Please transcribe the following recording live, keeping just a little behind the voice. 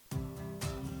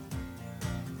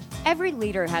Every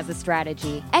leader has a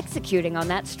strategy. Executing on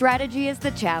that strategy is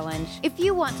the challenge. If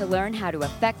you want to learn how to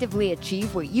effectively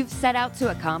achieve what you've set out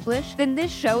to accomplish, then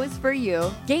this show is for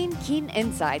you. Gain keen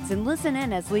insights and listen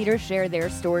in as leaders share their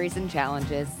stories and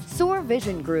challenges. SOAR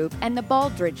Vision Group and the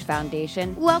Baldrige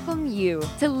Foundation welcome you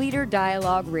to Leader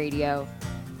Dialogue Radio.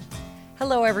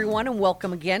 Hello, everyone, and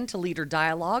welcome again to Leader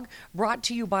Dialogue, brought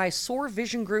to you by SOAR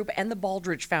Vision Group and the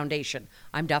Baldrige Foundation.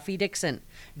 I'm Duffie Dixon.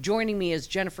 Joining me is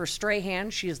Jennifer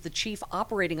Strahan. She is the Chief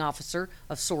Operating Officer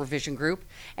of SOAR Vision Group,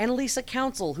 and Lisa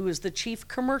Council, who is the Chief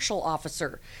Commercial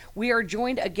Officer. We are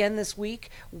joined again this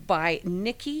week by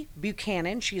Niki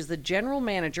Buchanan. She is the General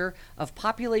Manager of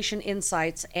Population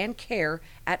Insights and Care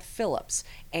at Philips.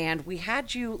 And we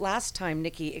had you last time,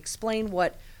 Niki, explain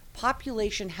what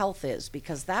population health is,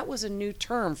 because that was a new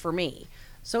term for me.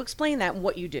 So explain that and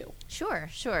what you do. Sure.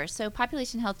 So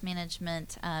population health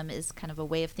management is kind of a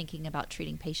way of thinking about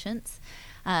treating patients.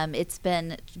 It's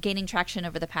been gaining traction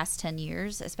over the past 10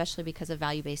 years, especially because of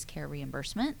value-based care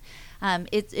reimbursement.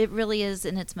 It really is,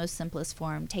 in its most simplest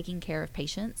form, taking care of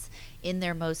patients in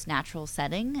their most natural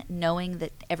setting, knowing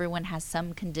that everyone has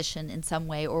some condition in some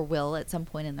way or will at some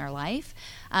point in their life.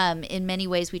 In many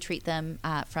ways, we treat them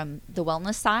from the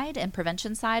wellness side and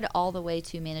prevention side all the way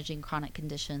to managing chronic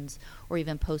conditions or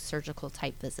even post-surgical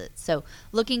type visits. So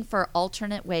looking for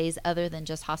alternate ways other than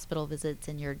just hospital visits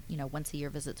and your once-a-year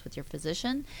visits with your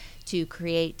physician to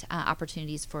create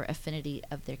opportunities for affinity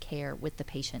of their care with the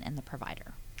patient and the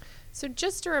provider. So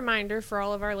just a reminder for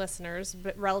all of our listeners,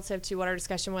 but relative to what our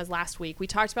discussion was last week, we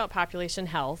talked about population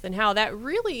health and how that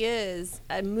really is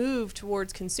a move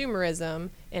towards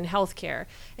consumerism in healthcare.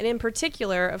 And in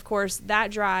particular, of course,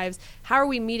 that drives how are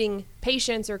we meeting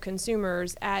patients or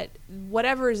consumers at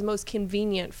whatever is most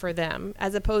convenient for them,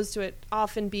 as opposed to it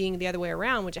often being the other way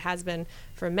around, which it has been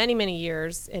for many, many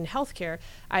years in healthcare.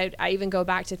 I even go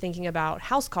back to thinking about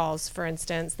house calls, for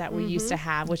instance, that we used to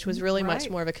have, which was really much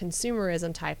more of a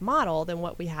consumerism type model than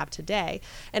what we have today.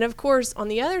 And of course, on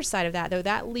the other side of that, though,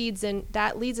 that leads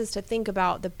us to think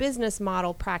about the business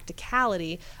model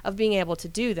practicality of being able to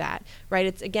do that, right?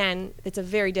 It's a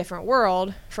very different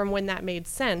world from when that made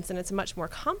sense, and it's a much more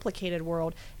complicated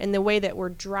world in the way that we're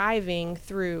driving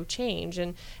through change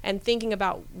and thinking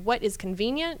about what is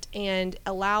convenient and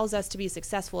allows us to be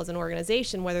successful as an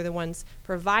organization, whether the ones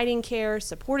providing care,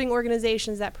 supporting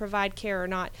organizations that provide care or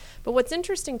not. But what's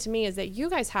interesting to me is that you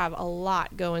guys have a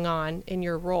lot going on in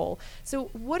your role. So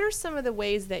what are some of the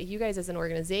ways that you guys as an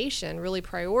organization really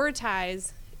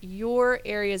prioritize your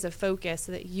areas of focus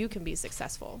so that you can be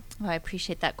successful? Well, I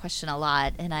appreciate that question a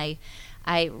lot. And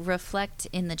I reflect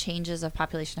in the changes of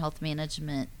population health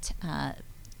management,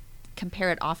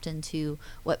 compare it often to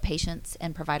what patients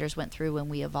and providers went through when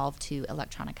we evolved to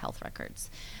electronic health records.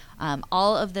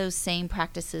 All of those same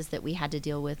practices that we had to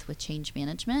deal with change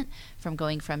management, from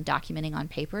going from documenting on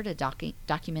paper to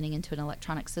documenting into an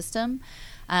electronic system,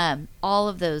 all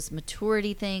of those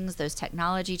maturity things, those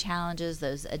technology challenges,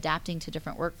 those adapting to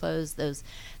different workflows,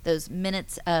 those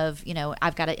minutes of,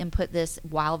 I've got to input this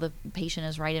while the patient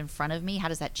is right in front of me. How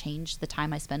does that change the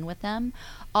time I spend with them?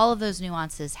 All of those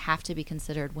nuances have to be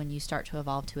considered when you start to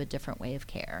evolve to a different way of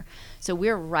care. So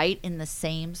we're right in the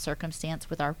same circumstance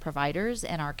with our providers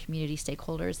and our community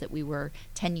stakeholders that we were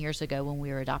 10 years ago when we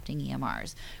were adopting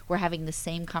EMRs. We're having the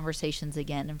same conversations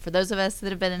again. And for those of us that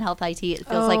have been in health IT, it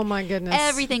feels like my goodness,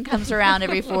 everything comes around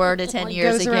every 4 to 10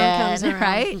 years again,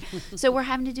 right? So we're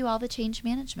having to do all the change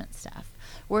management stuff.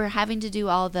 We're having to do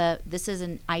this is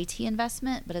an IT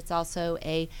investment, but it's also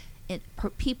a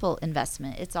people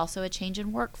investment. It's also a change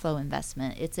in workflow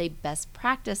investment. It's a best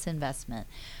practice investment.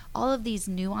 All of these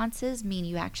nuances mean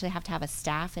you actually have to have a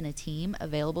staff and a team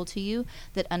available to you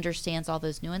that understands all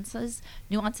those nuances,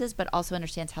 but also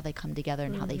understands how they come together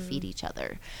and how they feed each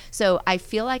other. So I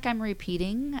feel like I'm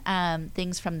repeating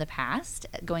things from the past,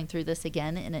 going through this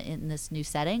again in this new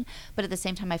setting, but at the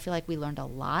same time, I feel like we learned a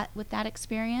lot with that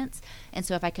experience. And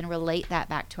so if I can relate that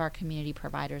back to our community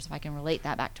providers, if I can relate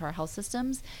that back to our health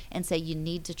systems and say you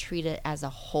need to treat it as a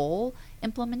whole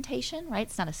implementation, right?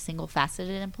 It's not a single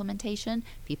faceted implementation,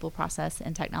 people, process,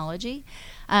 and technology.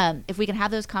 If we can have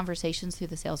those conversations through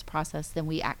the sales process, then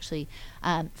we actually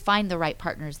find the right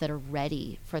partners that are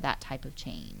ready for that type of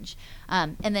change.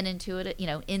 And then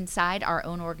inside our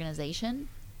own organization,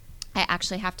 I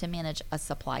actually have to manage a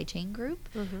supply chain group,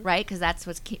 right? Because that's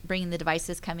what's bringing the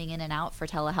devices coming in and out for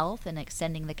telehealth and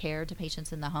extending the care to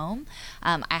patients in the home.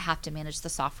 I have to manage the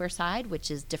software side,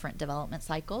 which is different development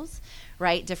cycles,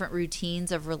 right? Different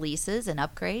routines of releases and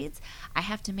upgrades. I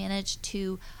have to manage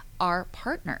our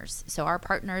partners. So our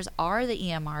partners are the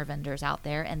EMR vendors out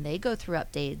there, and they go through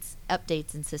updates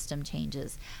updates and system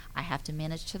changes. I have to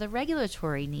manage to the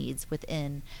regulatory needs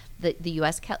within the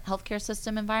U.S. healthcare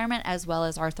system environment, as well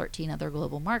as our 13 other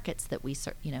global markets that we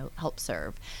help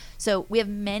serve. So we have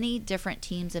many different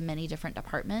teams and many different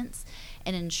departments,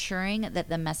 and ensuring that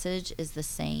the message is the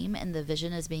same and the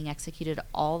vision is being executed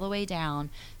all the way down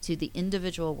to the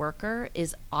individual worker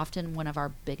is often one of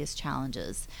our biggest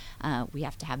challenges. We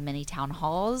have to have many town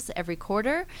halls every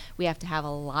quarter. We have to have a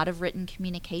lot of written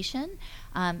communication,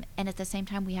 and at the same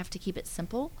time we have to keep it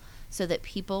simple, so that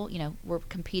people, we're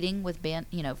competing with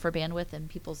for bandwidth in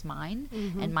people's mind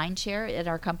and mind share at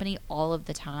our company all of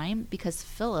the time, because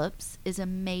Philips is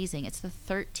amazing. It's the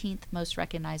 13th most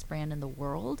recognized brand in the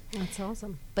world. That's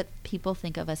awesome. But people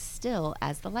think of us still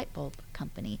as the light bulb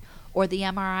company or the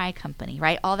MRI company,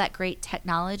 right? All that great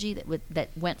technology that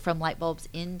went from light bulbs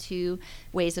into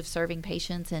ways of serving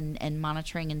patients and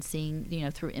monitoring and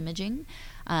seeing, through imaging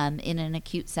in an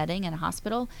acute setting in a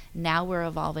hospital. Now we're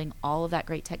evolving all of that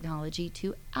great technology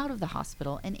to out of the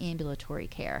hospital and ambulatory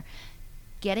care.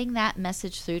 Getting that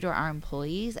message through to our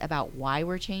employees about why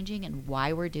we're changing and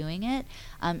why we're doing it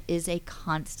is a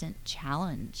constant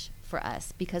challenge for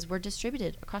us, because we're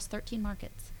distributed across 13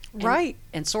 markets. Right.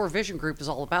 And SOAR Vision Group is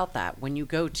all about that. When you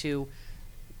go to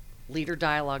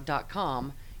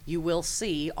leaderdialogue.com, you will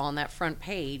see on that front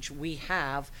page, we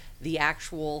have the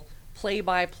actual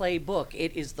play-by-play book.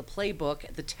 It is the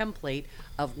playbook, the template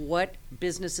of what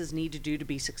businesses need to do to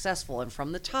be successful. And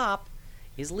from the top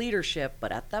is leadership,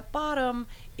 but at the bottom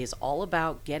is all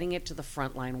about getting it to the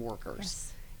frontline workers.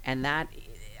 Yes. And that,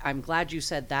 I'm glad you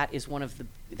said that is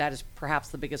that is perhaps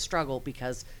the biggest struggle,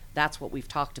 because that's what we've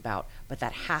talked about. But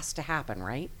that has to happen,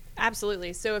 right?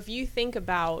 Absolutely. So if you think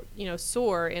about,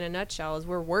 SOAR in a nutshell, is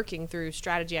we're working through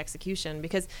strategy execution,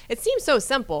 because it seems so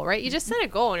simple, right? You just set a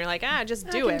goal and you're like, just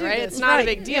do it, right? It's not a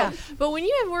big deal. Yeah. But when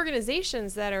you have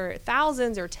organizations that are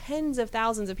thousands or tens of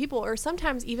thousands of people, or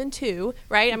sometimes even two,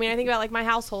 right? I mean, I think about like my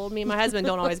household, me and my husband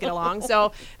don't always get along.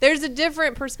 So there's a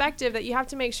different perspective that you have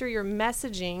to make sure your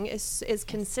messaging is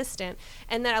consistent.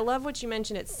 And that I love what you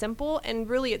mentioned. It's simple and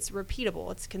really it's repeatable.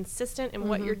 It's consistent in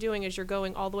what you're doing as you're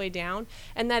going all the way down,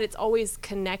 and that it's always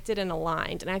connected and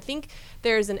aligned. And I think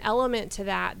there's an element to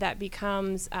that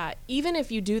becomes, even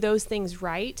if you do those things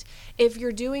right, if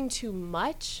you're doing too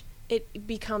much, it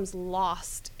becomes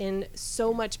lost in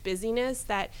so much busyness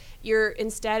that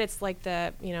instead it's like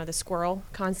the squirrel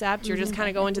concept. You're just kind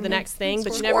of going to the next thing,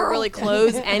 but you never really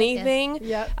close anything.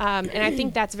 Yep. And I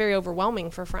think that's very overwhelming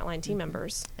for frontline team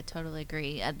members. I totally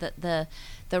agree.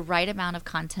 The right amount of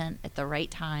content at the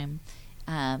right time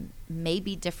may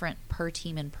be different per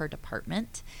team and per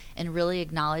department, and really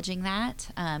acknowledging that,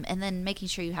 and then making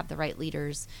sure you have the right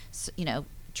leaders,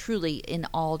 truly in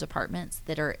all departments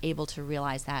that are able to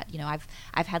realize that.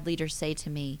 I've had leaders say to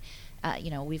me,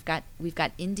 we've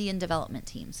got Indian development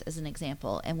teams as an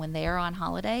example, and when they are on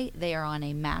holiday, they are on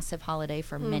a massive holiday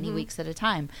for many weeks at a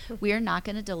time. We are not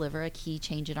going to deliver a key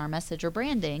change in our message or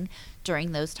branding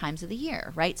during those times of the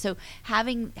year, right? So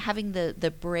having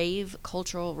the brave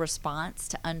cultural response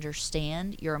to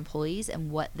understand your employees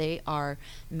and what they are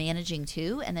managing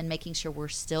to, and then making sure we're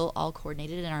still all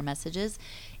coordinated in our messages,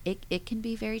 it can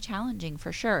be very challenging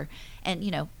for sure.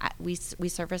 And we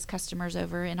service customers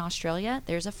over in Australia.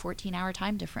 There's a 14-hour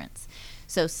time difference.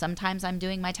 So sometimes I'm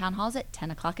doing my town halls at 10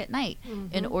 o'clock at night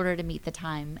in order to meet the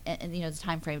time and the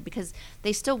time frame, because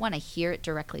they still want to hear it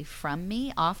directly from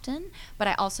me often, but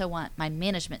I also want my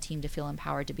management team to feel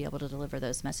empowered to be able to deliver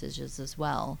those messages as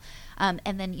well. And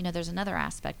then there's another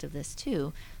aspect of this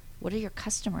too. What do your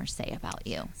customers say about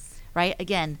you? Right?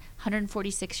 Again,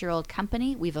 146-year-old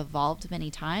company. We've evolved many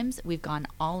times. We've gone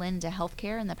all into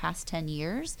healthcare in the past 10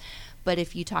 years. But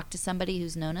if you talk to somebody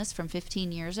who's known us from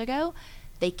 15 years ago,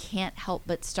 they can't help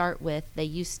but start with, they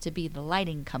used to be the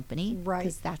lighting company,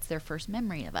 because that's their first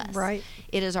memory of us. Right.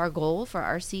 It is our goal for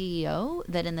our CEO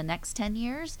that in the next 10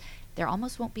 years, there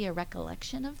almost won't be a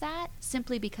recollection of that,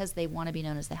 simply because they want to be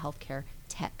known as the healthcare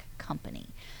tech company.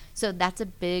 So that's a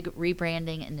big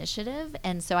rebranding initiative.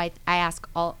 And so I ask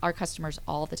all our customers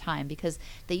all the time, because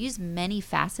they use many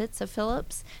facets of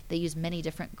Philips. They use many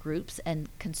different groups and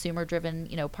consumer-driven,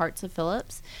 parts of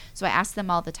Philips. So I ask them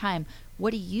all the time,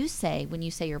 what do you say when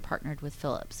you say you're partnered with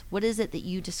Philips? What is it that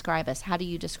you describe us? How do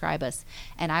you describe us?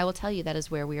 And I will tell you that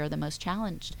is where we are the most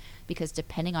challenged, because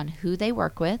depending on who they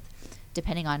work with,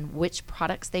 depending on which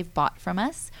products they've bought from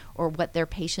us or what their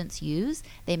patients use,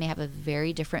 they may have a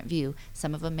very different view.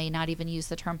 Some of them may not even use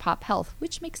the term pop health,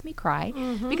 which makes me cry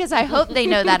because I hope they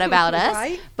know that about us.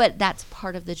 Right? But that's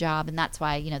part of the job, and that's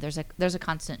why there's a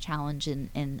constant challenge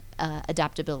in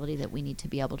adaptability that we need to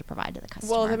be able to provide to the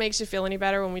customer. Well, if it makes you feel any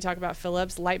better, when we talk about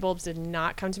Philips, light bulbs did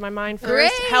not come to my mind first.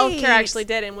 Great. Healthcare actually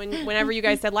did, and whenever you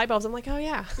guys said light bulbs, I'm like, oh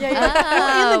yeah.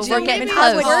 Oh, we're getting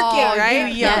close. Working, right?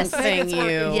 You young Yes. thing,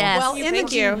 you. Yes. Well,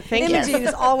 Thank you. imaging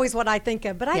is always what I think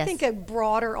of, but I Yes. think a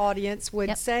broader audience would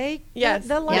Yep. say Yes.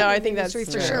 the lighting No, I think that's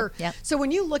industry for true. sure. Yep. So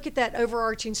when you look at that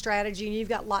overarching strategy and you've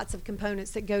got lots of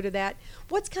components that go to that,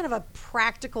 what's kind of a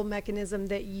practical mechanism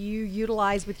that you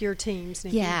utilize with your teams,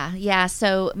 Niki? Yeah.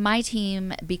 So my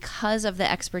team, because of the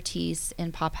expertise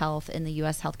in pop health in the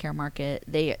U.S. healthcare market,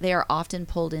 they are often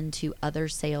pulled into other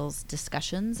sales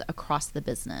discussions across the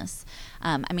business.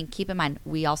 Keep in mind,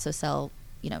 we also sell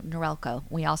Norelco.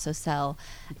 We also sell,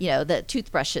 the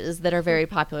toothbrushes that are very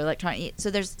popular, electronic. So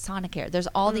there's Sonicare. There's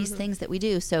all these things that we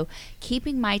do. So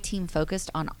keeping my team focused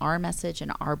on our message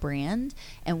and our brand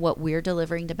and what we're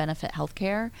delivering to benefit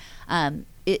healthcare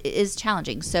it is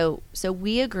challenging. So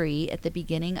we agree at the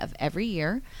beginning of every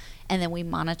year, and then we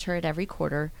monitor it every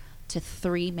quarter to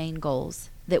 3 main goals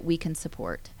that we can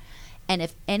support. And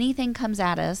if anything comes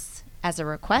at us as a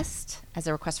request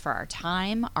for our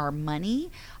time, our money,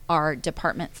 our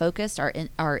department focused,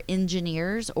 our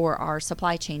engineers, or our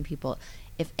supply chain people,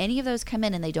 if any of those come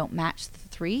in and they don't match the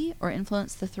 3 or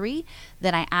influence the 3,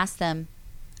 then I ask them,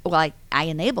 I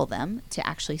enable them to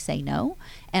actually say no,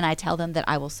 and I tell them that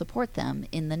I will support them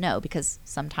in the no, because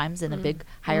sometimes in a big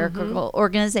hierarchical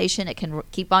organization, it can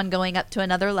keep on going up to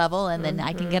another level, and then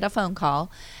I can get a phone call.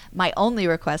 My only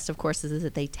request, of course, is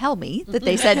that they tell me that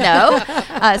they said no,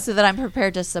 so that I'm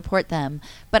prepared to support them.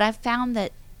 But I've found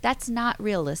that that's not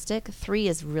realistic. 3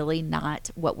 is really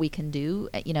not what we can do.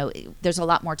 There's a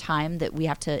lot more time that we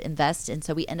have to invest, and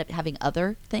so we end up having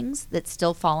other things that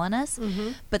still fall on us.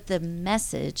 But the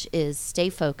message is stay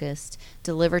focused,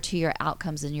 deliver to your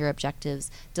outcomes and your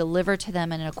objectives, deliver to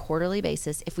them on a quarterly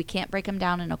basis. If we can't break them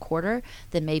down in a quarter,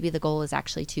 then maybe the goal is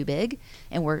actually too big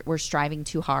and we're striving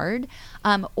too hard.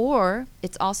 Or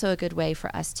it's also a good way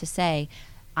for us to say,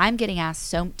 I'm getting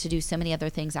asked to do so many other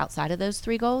things outside of those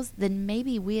 3 goals, then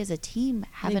maybe we as a team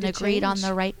haven't agreed on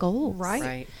the right goals.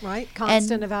 Right.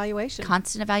 Constant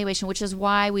evaluation, which is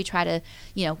why we try to,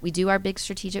 we do our big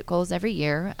strategic goals every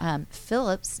year.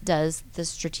 Philips does the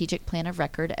strategic plan of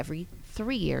record every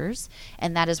 3 years,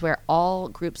 and that is where all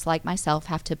groups like myself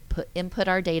have to input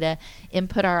our data,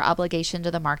 input our obligation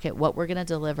to the market, what we're going to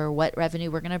deliver, what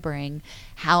revenue we're going to bring,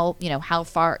 how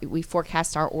far we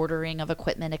forecast our ordering of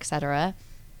equipment, etc.,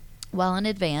 well in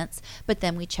advance, but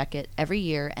then we check it every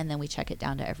year, and then we check it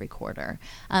down to every quarter.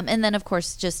 And then, of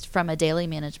course, just from a daily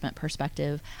management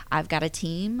perspective, I've got a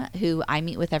team who I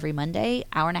meet with every Monday,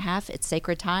 hour and a half. It's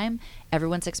sacred time.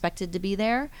 Everyone's expected to be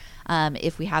there.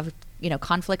 If we have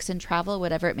conflicts in travel,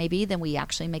 whatever it may be, then we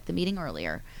actually make the meeting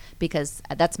earlier, because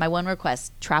that's my one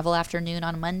request. Travel afternoon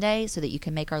on Monday so that you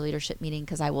can make our leadership meeting,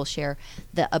 because I will share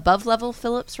the above level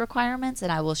Philips requirements,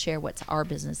 and I will share what our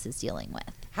business is dealing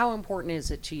with. How important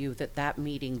is it to you that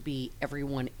meeting be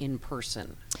everyone in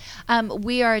person?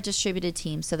 We are a distributed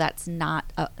team, so that's not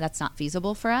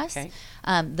feasible for us. Okay.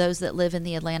 Those that live in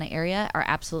the Atlanta area are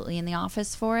absolutely in the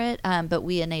office for it, but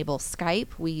we enable Skype.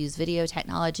 We use video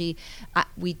technology.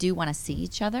 We do want to see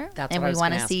each other, and we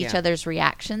want to see each other's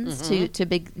reactions to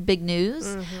big news.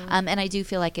 And I do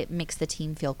feel like it makes the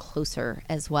team feel closer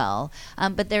as well.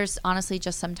 But there's honestly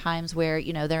just some times where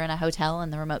they're in a hotel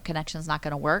and the remote connection is not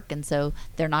going to work, and so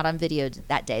they're not on video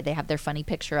that day. They have their funny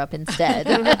picture up instead.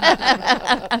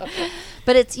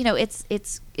 But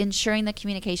it's ensuring the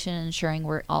communication and ensuring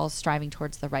we're all striving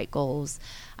towards the right goals.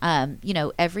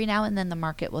 Every now and then the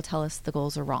market will tell us the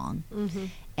goals are wrong.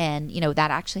 And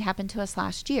that actually happened to us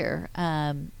last year.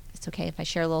 It's okay if I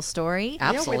share a little story.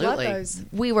 Absolutely. Yeah, we love those.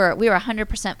 We were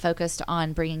 100% focused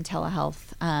on bringing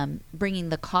telehealth, bringing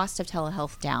the cost of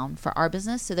telehealth down for our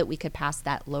business so that we could pass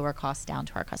that lower cost down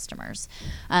to our customers.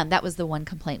 That was the one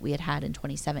complaint we had in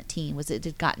 2017, was it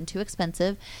had gotten too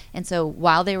expensive. And so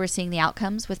while they were seeing the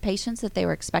outcomes with patients that they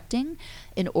were expecting,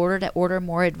 in order to order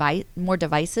more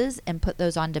devices and put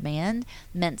those on demand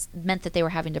meant that they were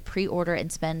having to pre-order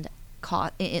and spend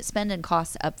and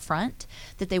costs up front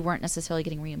that they weren't necessarily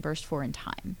getting reimbursed for in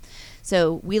time.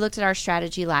 So we looked at our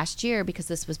strategy last year, because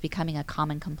this was becoming a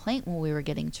common complaint when we were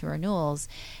getting to renewals.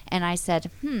 And I said,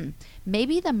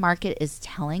 maybe the market is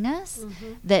telling us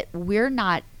that we're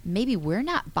not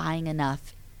buying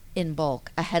enough in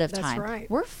bulk ahead of That's time. right.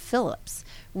 We're Philips.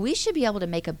 We should be able to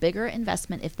make a bigger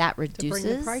investment if that reduces. To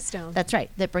bring the price down. That's right.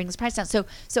 That brings the price down. So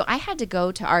I had to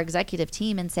go to our executive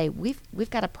team and say, we've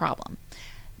got a problem.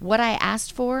 What I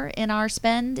asked for in our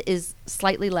spend is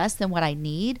slightly less than what I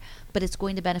need, but it's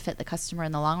going to benefit the customer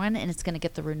in the long run, and it's going to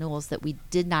get the renewals that we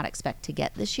did not expect to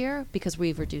get this year because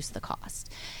we've reduced the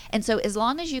cost. And so as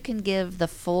long as you can give the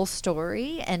full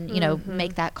story and,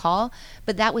 make that call,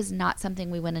 but that was not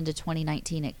something we went into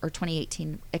 2019 or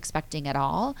 2018 expecting at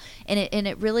all. And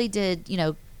it really did,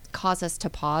 cause us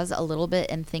to pause a little bit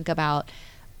and think about,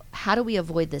 how do we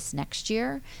avoid this next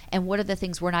year? And what are the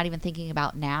things we're not even thinking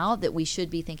about now that we should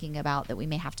be thinking about that we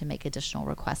may have to make additional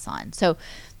requests on? So,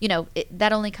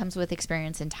 that only comes with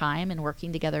experience and time and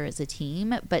working together as a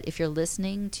team. But if you're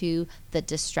listening to the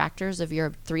distractors of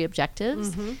your 3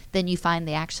 objectives, then you find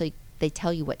they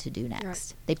tell you what to do next.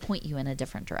 Right. They point you in a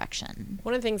different direction.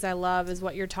 One of the things I love is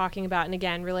what you're talking about, and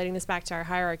again, relating this back to our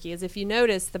hierarchy, is if you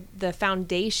notice the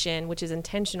foundation, which is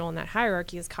intentional in that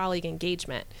hierarchy, is colleague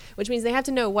engagement, which means they have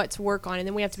to know what to work on, and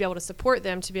then we have to be able to support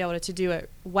them to be able to do it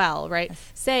well, right?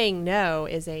 Yes. Saying no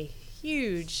is a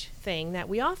huge thing that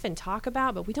we often talk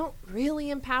about, but we don't really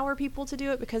empower people to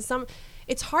do it because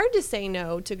it's hard to say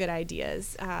no to good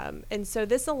ideas. And so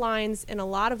this aligns in a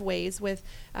lot of ways with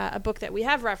a book that we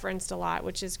have referenced a lot,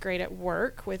 which is Great at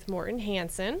Work with Morton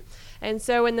Hansen. And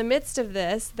so in the midst of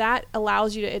this, that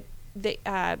allows you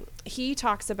to, he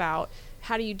talks about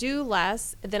how do you do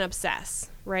less than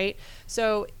obsess, right?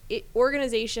 So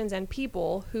organizations and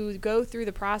people who go through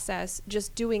the process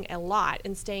just doing a lot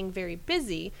and staying very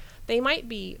busy, they might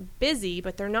be busy,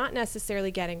 but they're not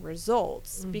necessarily getting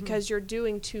results because you're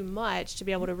doing too much to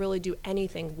be able to really do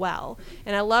anything well.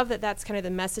 And I love that that's kind of the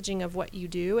messaging of what you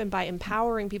do. And by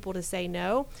empowering people to say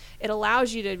no, it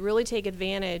allows you to really take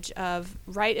advantage of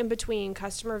right in between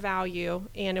customer value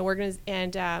and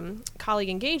colleague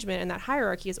engagement, and that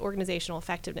hierarchy is organizational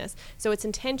effectiveness. So it's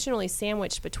intentionally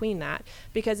sandwiched between that,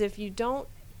 because if you don't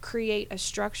create a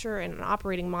structure and an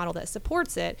operating model that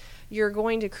supports it, you're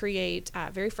going to create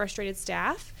very frustrated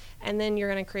staff, and then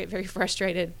you're going to create very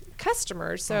frustrated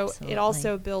customers. So Absolutely. It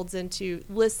also builds into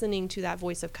listening to that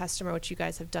voice of customer, which you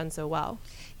guys have done so well.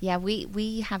 Yeah,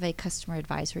 we have a customer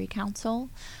advisory council.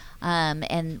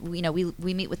 And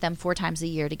we meet with them 4 times a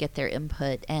year to get their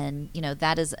input. And,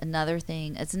 that is another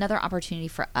thing. It's another opportunity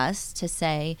for us to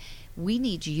say, we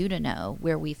need you to know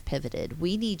where we've pivoted.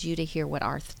 We need you to hear what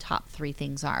our top 3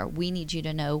 things are. We need you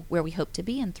to know where we hope to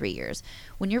be in 3 years.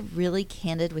 When you're really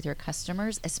candid with your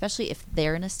customers, especially if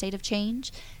they're in a state of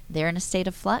change, they're in a state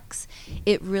of flux,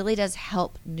 it really does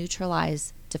help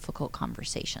neutralize difficult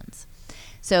conversations.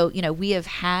 So, we have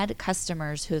had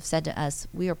customers who have said to us,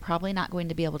 we are probably not going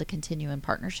to be able to continue in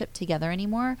partnership together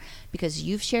anymore because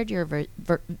you've shared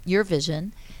your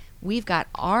vision. We've got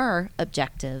our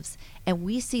objectives, and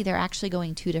we see they're actually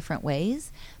going 2 different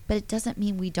ways, but it doesn't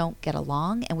mean we don't get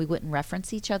along and we wouldn't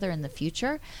reference each other in the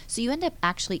future. So you end up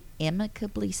actually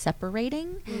amicably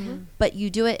separating, but you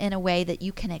do it in a way that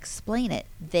you can explain it.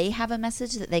 They have a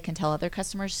message that they can tell other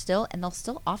customers still, and they'll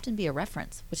still often be a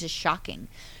reference, which is shocking,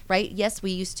 right? Yes, we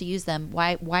used to use them.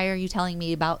 Why are you telling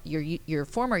me about your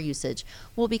former usage?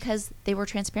 Well, because they were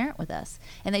transparent with us,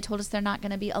 and they told us they're not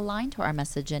going to be aligned to our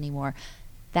message anymore.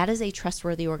 That is a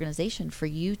trustworthy organization for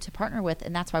you to partner with,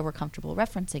 and that's why we're comfortable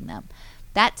referencing them.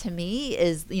 That, to me,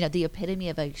 is the epitome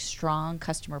of a strong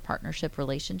customer partnership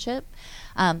relationship.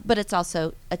 But it's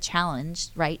also a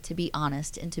challenge, right, to be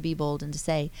honest and to be bold and to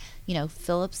say,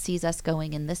 Philips sees us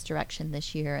going in this direction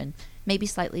this year and maybe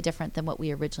slightly different than what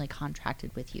we originally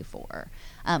contracted with you for.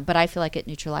 But I feel like it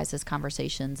neutralizes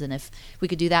conversations. And if we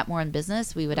could do that more in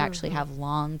business, we would actually have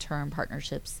long-term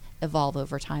partnerships evolve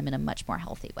over time in a much more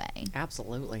healthy way.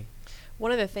 Absolutely.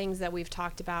 One of the things that we've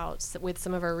talked about with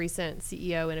some of our recent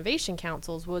CEO innovation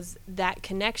councils was that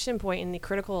connection point in the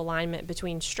critical alignment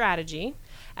between strategy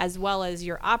as well as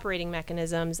your operating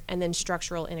mechanisms and then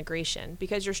structural integration,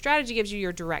 because your strategy gives you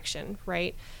your direction,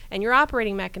 right? And your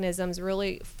operating mechanisms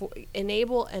really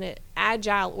enable an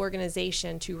agile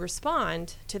organization to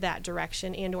respond to that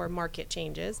direction and or market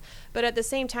changes. But at the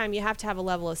same time, you have to have a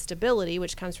level of stability,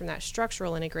 which comes from that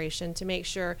structural integration, to make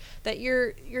sure that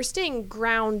you're staying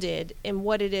grounded in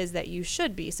what it is that you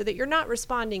should be, so that you're not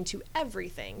responding to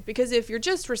everything. Because if you're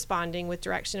just responding with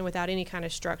direction without any kind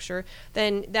of structure,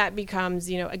 then that becomes,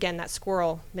 again, that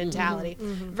squirrel mentality.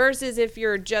 Versus if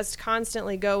you're just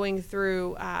constantly going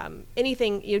through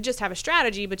anything, you just have a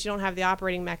strategy, but you don't have the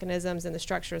operating mechanisms and the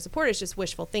structure of support. It's just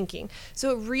wishful thinking.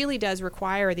 So it really does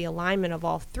require the alignment of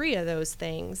all 3 of those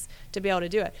things to be able to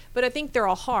do it. But I think they're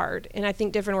all hard, and I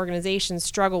think different organizations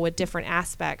struggle with different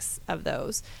aspects of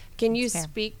those. Can you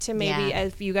speak to maybe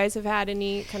if you guys have had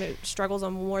any kind of struggles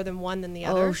on more than one than the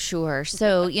other? Oh, sure.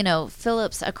 So,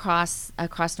 Philips across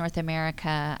North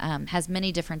America has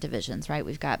many different divisions, right?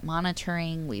 We've got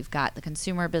monitoring, we've got the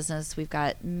consumer business, we've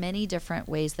got many different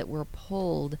ways that we're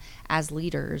pulled as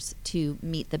leaders to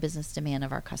meet the business demand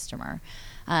of our customer.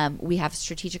 We have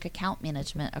strategic account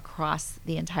management across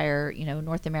the entire,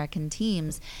 North American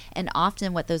teams. And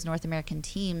often what those North American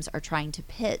teams are trying to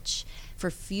pitch for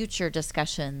future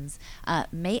discussions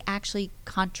may actually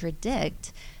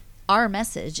contradict our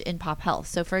message in Pop Health.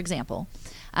 So, for example,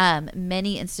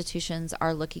 many institutions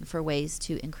are looking for ways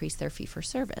to increase their fee for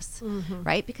service,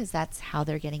 right? Because that's how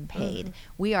they're getting paid.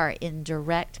 We are in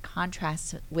direct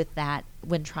contrast with that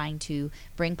when trying to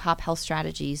bring Pop Health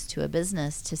strategies to a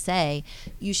business to say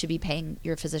you should be paying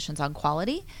your physicians on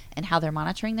quality and how they're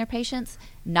monitoring their patients,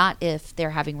 not if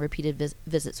they're having repeated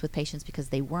visits with patients because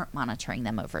they weren't monitoring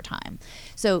them over time.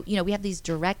 So, we have these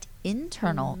direct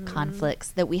internal conflicts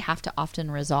that we have to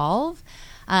often resolve.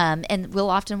 And we'll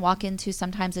often walk into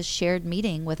sometimes a shared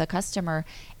meeting with a customer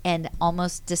and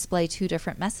almost display two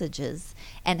different messages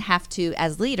and have to,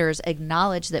 as leaders,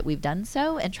 acknowledge that we've done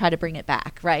so and try to bring it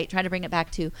back, right? Try to bring it back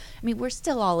to, we're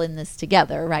still all in this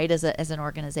together, right, as an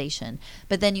organization.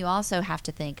 But then you also have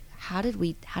to think, how did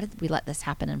we let this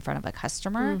happen in front of a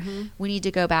customer? We need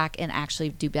to go back and actually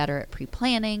do better at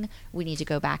pre-planning. We need to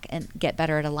go back and get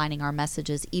better at aligning our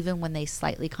messages even when they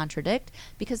slightly contradict,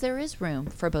 because there is room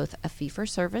for both a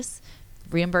fee-for-service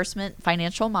reimbursement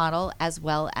financial model as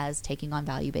well as taking on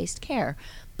value-based care.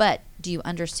 But do you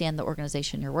understand the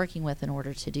organization you're working with in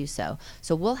order to do so?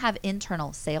 So we'll have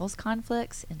internal sales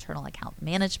conflicts, internal account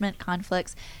management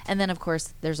conflicts, and then of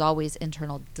course there's always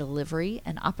internal delivery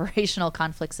and operational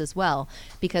conflicts as well,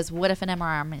 because what if an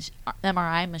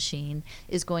MRI machine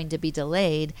is going to be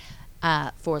delayed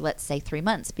for, let's say, 3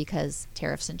 months because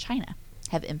tariffs in China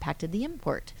have impacted the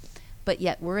import? But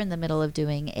yet we're in the middle of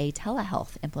doing a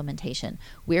telehealth implementation.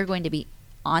 We're going to be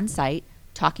on site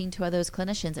talking to those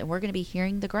clinicians, and we're going to be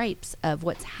hearing the gripes of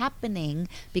what's happening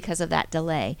because of that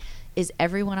delay. Is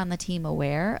everyone on the team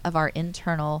aware of our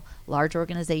internal large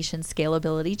organization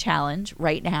scalability challenge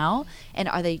right now? And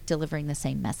are they delivering the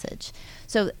same message?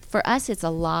 So for us, it's a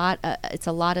lot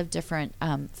of different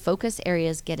focus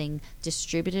areas getting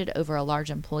distributed over a large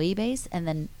employee base, and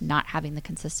then not having the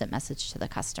consistent message to the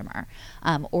customer,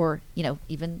 or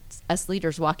even us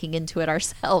leaders walking into it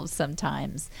ourselves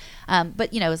sometimes.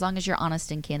 But as long as you're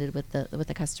honest and candid with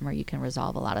the customer, you can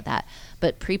resolve a lot of that.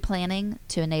 But pre-planning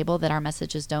to enable that our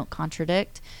messages don't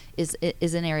contradict is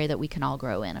an area that we can all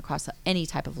grow in across any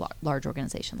type of large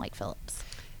organization like Philips.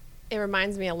 It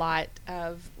reminds me a lot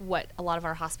of what a lot of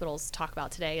our hospitals talk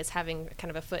about today, is having kind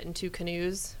of a foot in two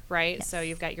canoes, right? Yes. So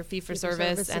you've got your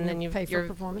fee-for-service, and then you've pay for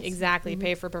performance. Exactly,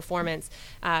 pay for performance.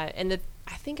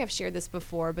 I think I've shared this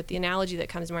before, but the analogy that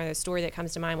comes to mind, the story that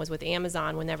comes to mind, was with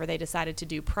Amazon. Whenever they decided to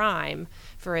do Prime,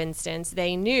 for instance,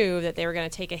 they knew that they were going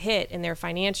to take a hit in their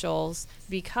financials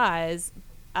because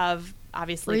of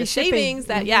obviously the savings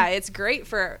that it's great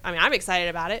for, I'm excited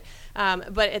about it,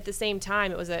 but at the same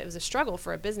time it was a struggle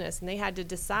for a business, and they had to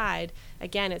decide.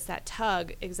 Again, it's that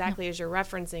tug, exactly as you're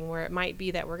referencing, where it might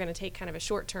be that we're going to take kind of a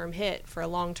short-term hit for a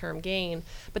long-term gain,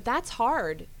 but that's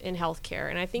hard in healthcare,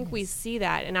 and I think we see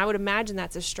that, and I would imagine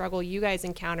that's a struggle you guys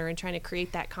encounter in trying to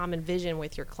create that common vision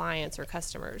with your clients or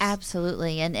customers.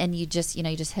 Absolutely. And you just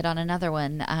hit on another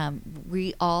one.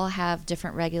 We all have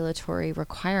different regulatory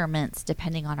requirements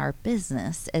depending on our business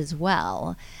as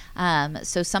well.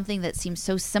 So something that seems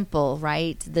so simple,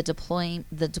 right? The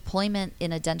deployment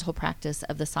in a dental practice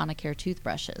of the Sonicare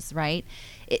toothbrushes, right?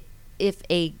 If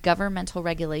a governmental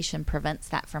regulation prevents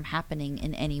that from happening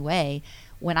in any way,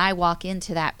 when I walk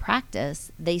into that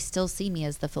practice, they still see me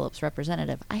as the Philips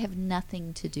representative. I have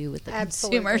nothing to do with the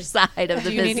consumer side of the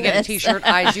business. You need to get a T-shirt.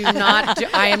 I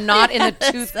am not in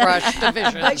the toothbrush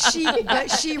division.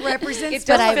 But she represents.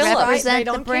 But I represent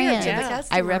the brand.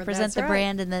 I represent the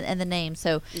brand and the name.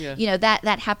 So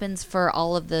that happens for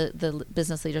all of the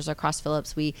business leaders across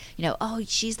Philips. We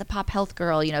she's the Pop Health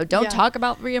girl. Don't talk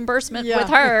about reimbursement with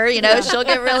her. She'll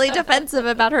get really defensive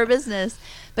about her business.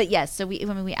 But yes, so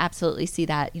we absolutely see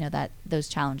that, that those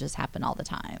challenges happen all the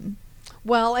time.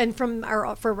 Well, and from our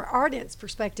audience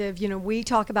perspective, we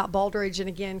talk about Baldrige, and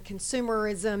again,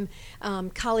 consumerism,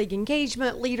 colleague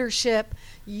engagement, leadership.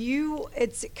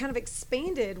 It's kind of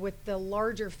expanded with the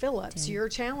larger Philips. Your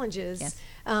challenges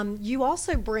You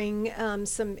also bring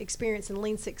some experience in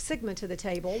Lean Six Sigma to the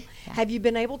table. Yeah. Have you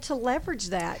been able to leverage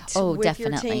that with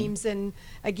definitely. your teams? And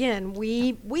again,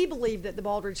 we believe that the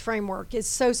Baldrige framework is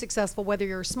so successful, whether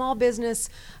you're a small business,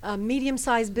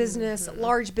 medium-sized business,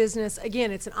 large business.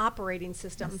 Again, it's an operating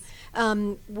system.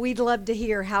 Yes. We'd love to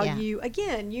hear how you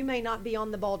may not be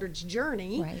on the Baldrige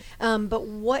journey, right. But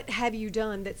what have you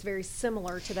done that's very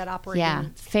similar to that operating? Yeah,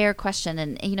 fair question.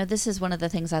 And, this is one of the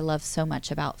things I love so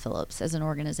much about Philips as an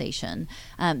organization.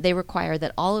 They require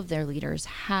that all of their leaders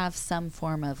have some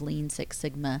form of Lean Six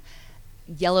Sigma,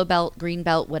 yellow belt, green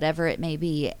belt, whatever it may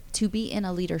be, to be in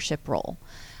a leadership role.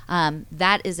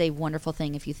 That is a wonderful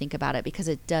thing if you think about it, because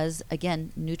it does,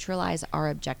 again, neutralize our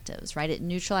objectives, right? It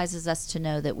neutralizes us to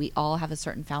know that we all have a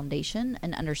certain foundation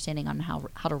and understanding on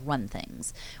how to run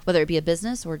things, whether it be a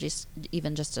business or just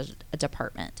a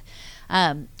department.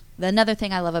 Another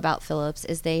thing I love about Philips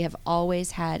is they have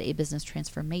always had a business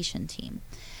transformation team.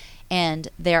 And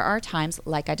there are times,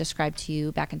 like I described to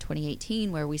you back in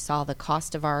 2018, where we saw the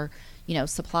cost of our,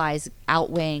 supplies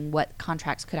outweighing what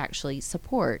contracts could actually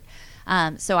support.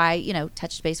 So I,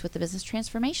 touched base with the business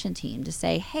transformation team to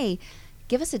say, hey,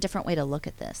 give us a different way to look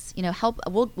at this.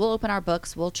 We'll open our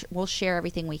books, we'll share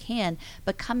everything we can,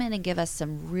 but come in and give us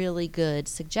some really good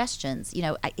suggestions.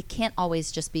 It can't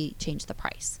always just be change the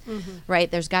price,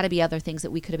 right? There's got to be other things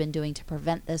that we could have been doing to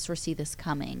prevent this or see this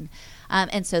coming.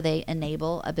 And so they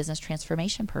enable a business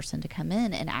transformation person to come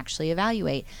in and actually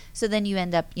evaluate. So then you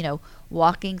end up,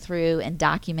 walking through and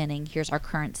documenting, here's our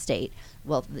current state.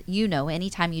 Well,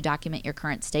 anytime you document your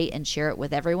current state and share it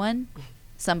with everyone,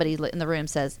 somebody in the room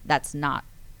says that's not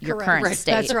your current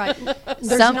state. That's right.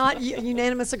 There's not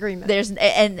unanimous agreement. There's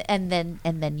and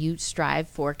then you strive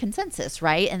for consensus,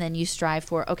 right? And then you strive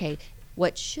for, okay,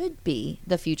 what should be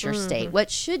the future state? What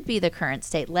should be the current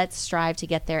state? Let's strive to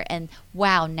get there. And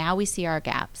wow, now we see our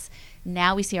gaps.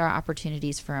 Now we see our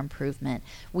opportunities for improvement.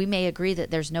 We may agree that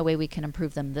there's no way we can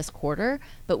improve them this quarter,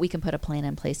 but we can put a plan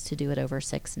in place to do it over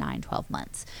 6, 9, 12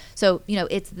 months. So,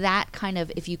 it's that kind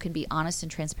of, if you can be honest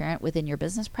and transparent within your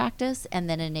business practice and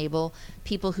then enable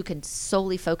people who can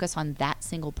solely focus on that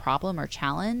single problem or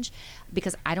challenge,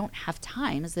 because I don't have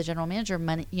time as the general manager,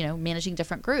 managing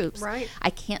different groups. Right.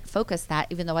 I can't focus that,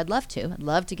 even though I'd love to. I'd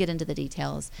love to get into the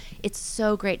details. It's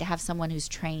so great to have someone who's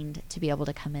trained to be able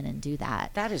to come in and do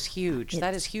that. That is huge.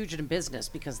 That is huge in business,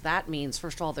 because that means,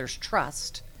 first of all, there's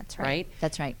trust. That's right.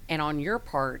 That's right. And on your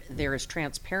part, there is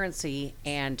transparency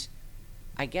and,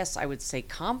 I guess I would say,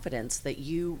 confidence that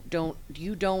you don't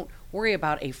worry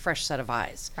about a fresh set of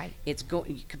eyes. Right.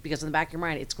 Because in the back of your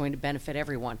mind, it's going to benefit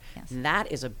everyone. Yes. And that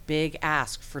is a big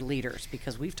ask for leaders,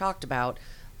 because we've talked about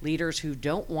leaders who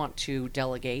don't want to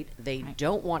delegate. They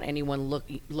don't want anyone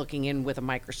looking in with a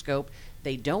microscope.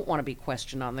 They don't want to be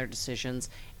questioned on their decisions.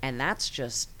 And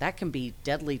that can be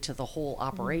deadly to the whole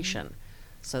operation.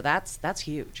 So that's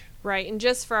huge. Right. And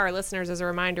just for our listeners, as a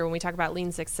reminder, when we talk about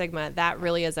Lean Six Sigma, that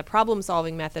really is a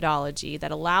problem-solving methodology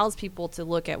that allows people to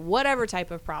look at whatever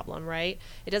type of problem, right?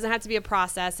 It doesn't have to be a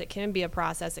process. It can be a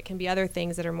process. It can be other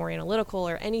things that are more analytical,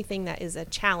 or anything that is a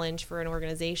challenge for an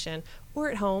organization or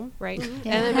at home, right?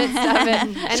 Yeah. In the midst of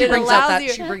it. And She it brings allows out that-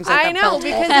 you. she brings out I that know, belt all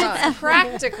because the time. it's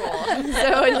practical.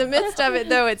 So in the midst of it,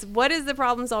 though, it's what is the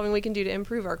problem solving we can do to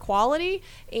improve our quality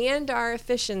and our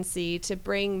efficiency to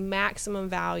bring maximum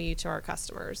value to our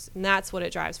customers. And that's what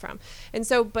it drives from. And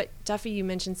so, but Duffie, you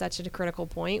mentioned such a critical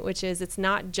point, which is it's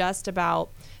not just about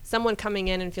someone coming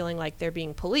in and feeling like they're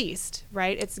being policed,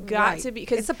 right? It's got to be,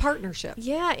 because it's a partnership.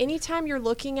 Yeah. Anytime you're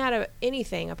looking at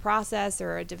a process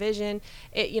or a division,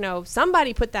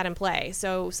 somebody put that in play.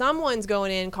 So someone's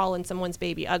going in calling someone's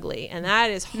baby ugly, and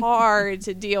that is hard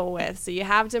to deal with. So you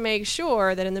have to make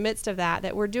sure that in the midst of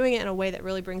that we're doing it in a way that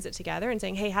really brings it together and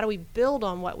saying, hey, how do we build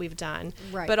on what we've done,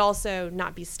 but also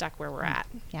not be stuck where we're at.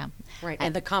 Yeah. Right.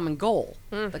 And the common goal.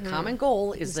 The common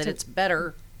goal is that it's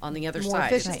better on the other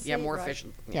side. Efficiency, yeah, more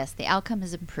efficient. Yeah. Yes, the outcome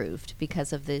is improved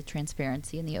because of the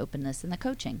transparency and the openness and the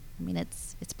coaching. I mean,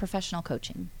 it's professional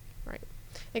coaching. Right.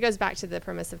 It goes back to the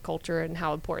premise of culture and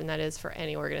how important that is for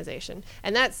any organization.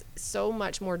 And that's so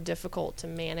much more difficult to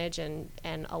manage and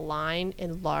align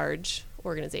in large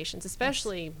organizations,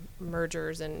 especially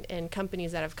mergers and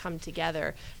companies that have come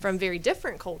together from very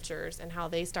different cultures, and how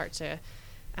they start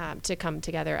to come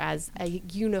together as a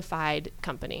unified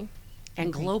company.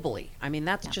 And globally. I mean,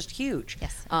 that's just huge.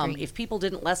 Yes, if people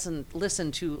didn't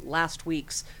listen to last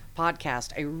week's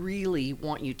podcast, I really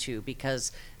want you to,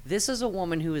 because this is a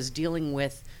woman who is dealing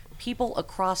with people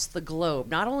across the globe,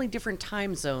 not only different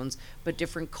time zones, but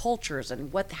different cultures,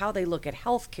 and how they look at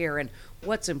healthcare and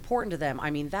what's important to them.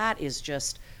 I mean, that is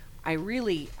just I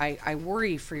really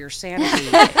worry for your sanity.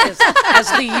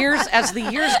 as the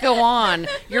years go on,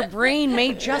 your brain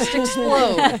may just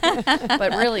explode.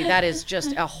 But really, that is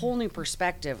just a whole new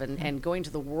perspective. And going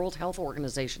to the World Health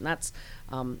Organization, that's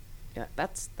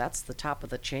the top of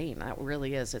the chain. That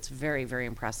really is. It's very, very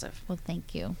impressive. Well,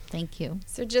 thank you.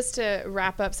 So just to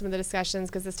wrap up some of the discussions,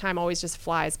 because this time always just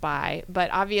flies by, but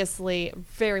obviously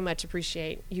very much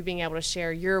appreciate you being able to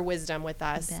share your wisdom with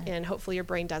us, and hopefully your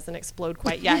brain doesn't explode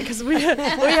quite yet, because we have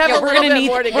a little bit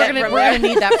more to get from there. We're going to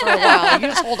need that for a while. You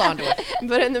just hold on to it.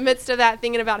 But in the midst of that,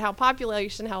 thinking about how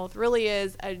population health really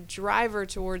is a driver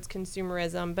towards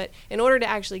consumerism, but in order to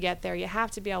actually get there, you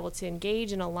have to be able to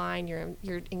engage and align your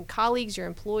colleagues, your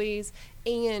employees,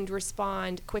 and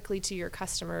respond quickly to your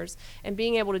customers. And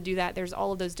being able to do that, there's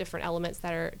all of those different elements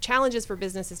that are challenges for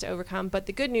businesses to overcome. But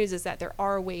the good news is that there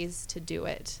are ways to do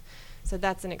it. So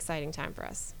that's an exciting time for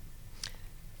us.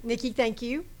 Niki, thank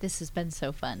you. This has been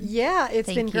so fun. Yeah, it's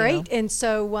Thank been you. great. And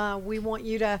so we want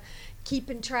you to keep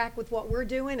in track with what we're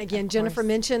doing. Again, Jennifer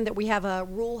mentioned that we have a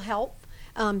rural health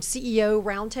CEO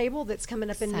roundtable that's coming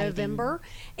up in November,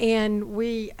 and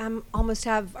we almost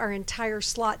have our entire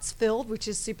slots filled, which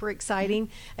is super exciting.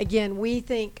 Again, we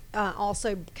think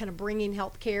also kind of bringing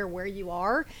healthcare where you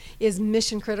are is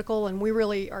mission critical, and we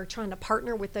really are trying to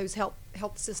partner with those health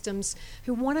systems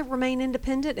who want to remain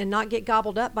independent and not get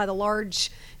gobbled up by the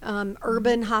large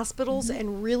urban hospitals,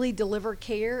 and really deliver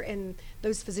care. And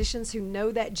those physicians who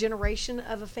know that generation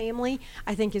of a family,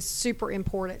 I think, is super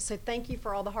important. So thank you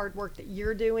for all the hard work that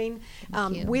you're doing.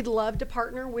 We'd love to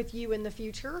partner with you in the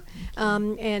future,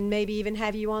 and maybe even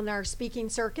have you on our speaking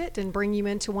circuit and bring you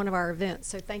into one of our events.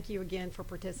 So thank you again for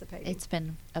participating. It's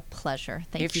been a pleasure.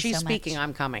 Thank you so much. If she's speaking,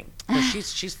 I'm coming.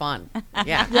 She's fun.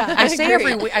 Yeah.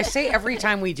 I say every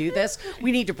time we do this,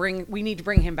 we need to bring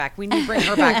him back. We need to bring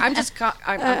her back.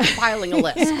 I'm compiling a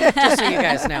list, just so you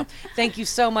guys know. Thank you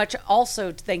so much.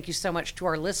 Also, thank you so much to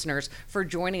our listeners for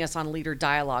joining us on Leader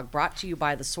Dialogue, brought to you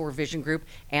by the SOAR Vision Group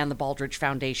and the Baldrige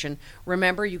Foundation.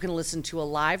 Remember, you can listen to a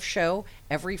live show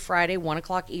every Friday, 1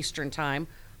 o'clock Eastern Time.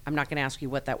 I'm not going to ask you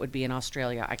what that would be in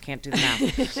Australia. I can't do the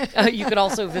math. You can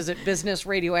also visit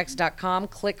businessradiox.com,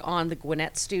 click on the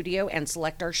Gwinnett Studio, and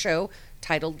select our show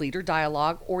titled Leader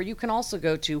Dialogue, or you can also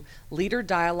go to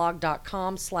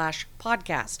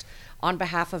leaderdialogue.com/podcast. On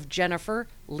behalf of Jennifer,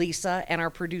 Lisa, and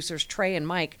our producers Trey and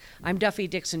Mike, I'm Duffie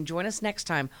Dixon. Join us next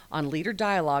time on Leader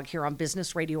Dialogue here on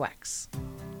Business Radio X.